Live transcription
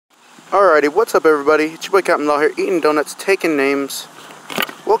Alrighty, what's up everybody? It's your boy Captinlaw here, eating donuts, taking names.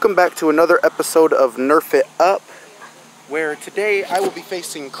 Welcome back to another episode of Nerf It Up, where today I will be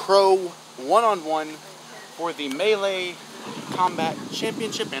facing Crow one-on-one for the Melee Combat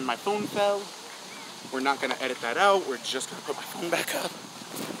Championship, and my phone fell. We're not going to edit that out, we're just going to put my phone back up.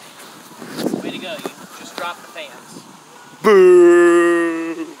 Way to go, you just dropped the fans.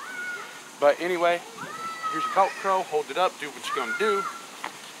 Boo! But anyway, here's your belt, Crow, hold it up, do what you're going to do.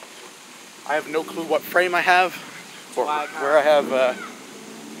 I have no clue what frame I have, or where I have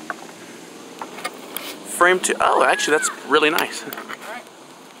frame to. Oh, actually, that's really nice.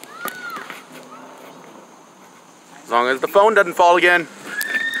 As long as the phone doesn't fall again.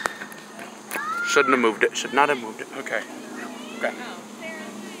 Shouldn't have moved it. Should not have moved it. Okay. Okay.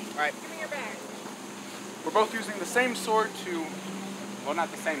 All right. We're both using the same sword to, well,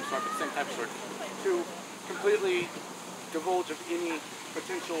 not the same sword, but the same type of sword, to completely divulge of any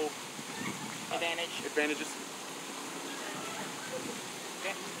potential advantages.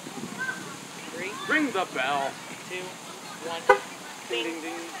 Okay. 3. Ring the bell. 2, 1. Ding, ding,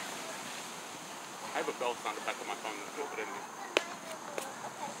 ding. I have a bell sound effect on my phone. Let's put it in.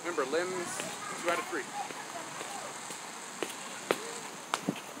 Remember, limbs, 2 out of 3.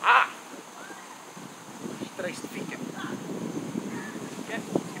 Ah! Tres fica. Okay,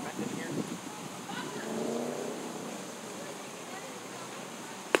 let's get back in here.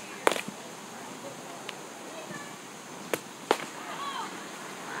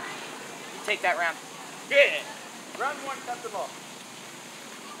 You take that round. Yeah! Round 1, Captinlaw.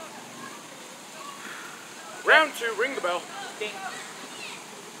 Round 2, ring the bell. Ding.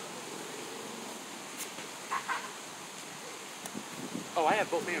 Oh, I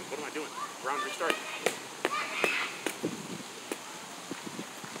have both hands. What am I doing? Round restart.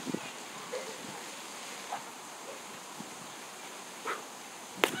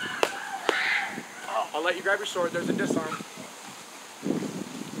 Oh, I'll let you grab your sword. There's a disarm.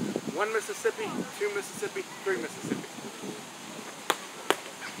 1 Mississippi, 2 Mississippi, 3 Mississippi.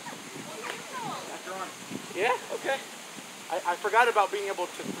 After on. Yeah, okay. I forgot about being able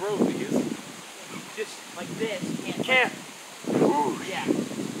to throw these. Just like this. Can't. Ooh. Yeah.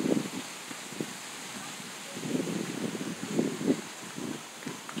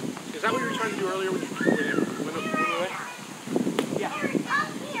 Is that what you were trying to do earlier when you went away? Yeah.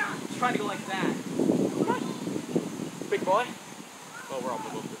 Just trying to go like that. Big boy? Well, we're all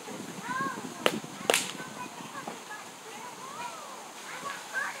big boys.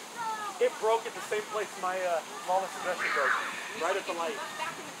 It broke at the same place my lawless aggression broke. Right at the light.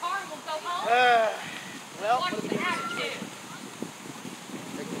 Back in the car and we'll go home. Well, Watch what do we the do? attitude.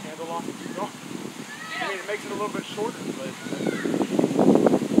 Take the handle off. Go. I mean, it makes it a little bit shorter, but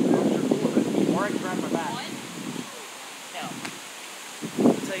or I can grab my back. No.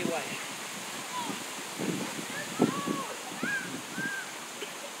 I'll tell you what.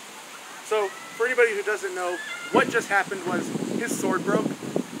 So, for anybody who doesn't know, what just happened was his sword broke.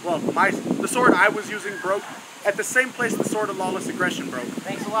 Well, the sword I was using broke at the same place the sword of lawless aggression broke.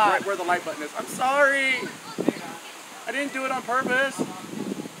 Thanks a lot. Right where the light button is. I'm sorry. I didn't do it on purpose.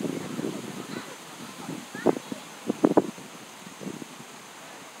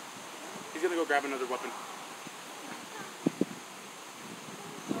 He's gonna go grab another weapon.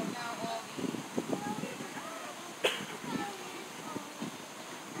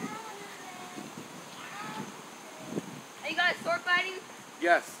 Are you guys sword fighting?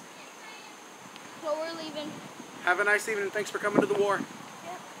 Yes. So we're leaving. Have a nice evening. Thanks for coming to the war.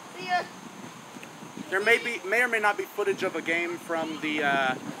 Yep. See ya. There may or may not be footage of a game from the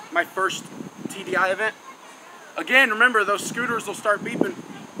my first TDI event. Again, remember those scooters will start beeping.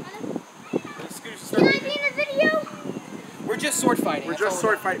 The scooters start Can I be in the video? We're just sword fighting. We're That's just all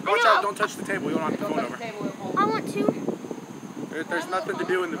sword fighting. Watch I know. out! Don't touch the table. You don't have to Don't phone touch over. the table, we'll hold. I want to. There's nothing to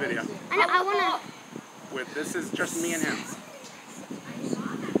do in the video. I want This is just me and him. to.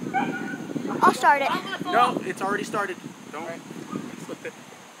 I'll start it. No, it's already started. Don't Right. slip it,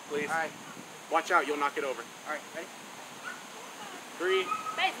 please. All right. Watch out! You'll knock it over. All right. Ready?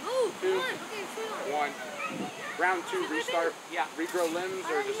 Babe, 3, move. 2, Come on. Look at your food. 1. Round 2. Restart. Yeah. Regrow limbs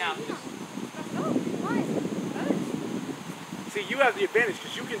or just. Now, just See, you have the advantage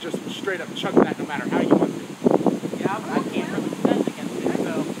because you can just straight up chuck that no matter how you want to. yeah. I can't really defend against it,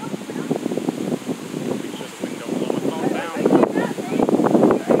 so. It's just a window. Blow my phone down.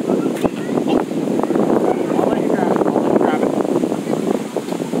 I'll let you grab it. I'll let you grab it.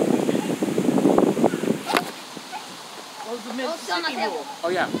 What was the Don't sit on Mississippi that rule? table. Oh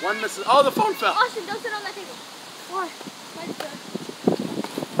yeah, one misses. Oh, the phone fell. Austin, don't sit on that table. Why? Mine's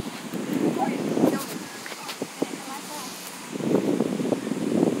good.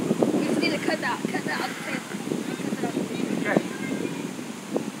 that. Cut that out. Cut that out. Okay.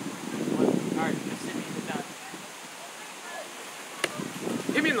 Alright, Mississippi's are done.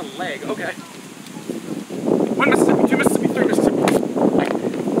 Hit me in the leg. Okay. 1 Mississippi, 2 Mississippi, 3 Mississippi.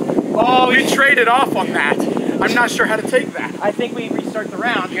 Oh, we traded off on that. I'm not sure how to take that. I think we restart the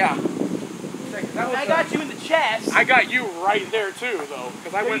round. Yeah. I got you in the chest. I got you right there too, though,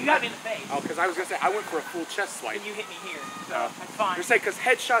 because I No, went. you got me in the face. Oh, because I was gonna say I went for a full chest swipe. And you hit me here, so that's fine. You're saying because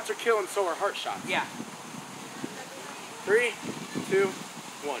headshots are killing, so are heart shots. Yeah. 3, 2,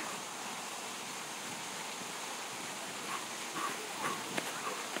 1.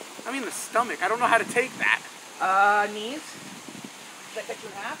 I mean the stomach. I don't know how to take that. Knees. Should I cut you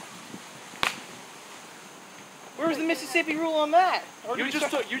in half? Where was the Mississippi rule on that? Or did we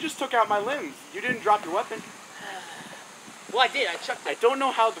start- You just took out my limbs. You didn't drop your weapon. Well, I did. I chucked I it. don't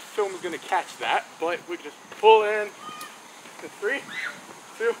know how the film is gonna catch that, but we can just pull in. 3,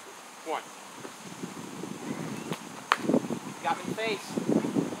 2, 1. Got me in the face.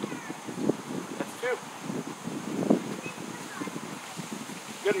 That's 2.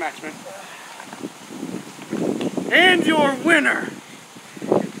 Good match, man. And your winner,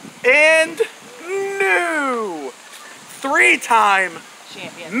 and new 3-time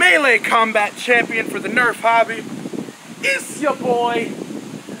Champion. melee combat champion for the Nerf hobby, is your boy,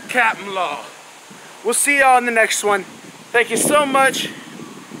 Captinlaw. We'll see y'all in the next one. Thank you so much.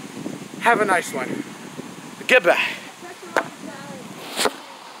 Have a nice one. Goodbye.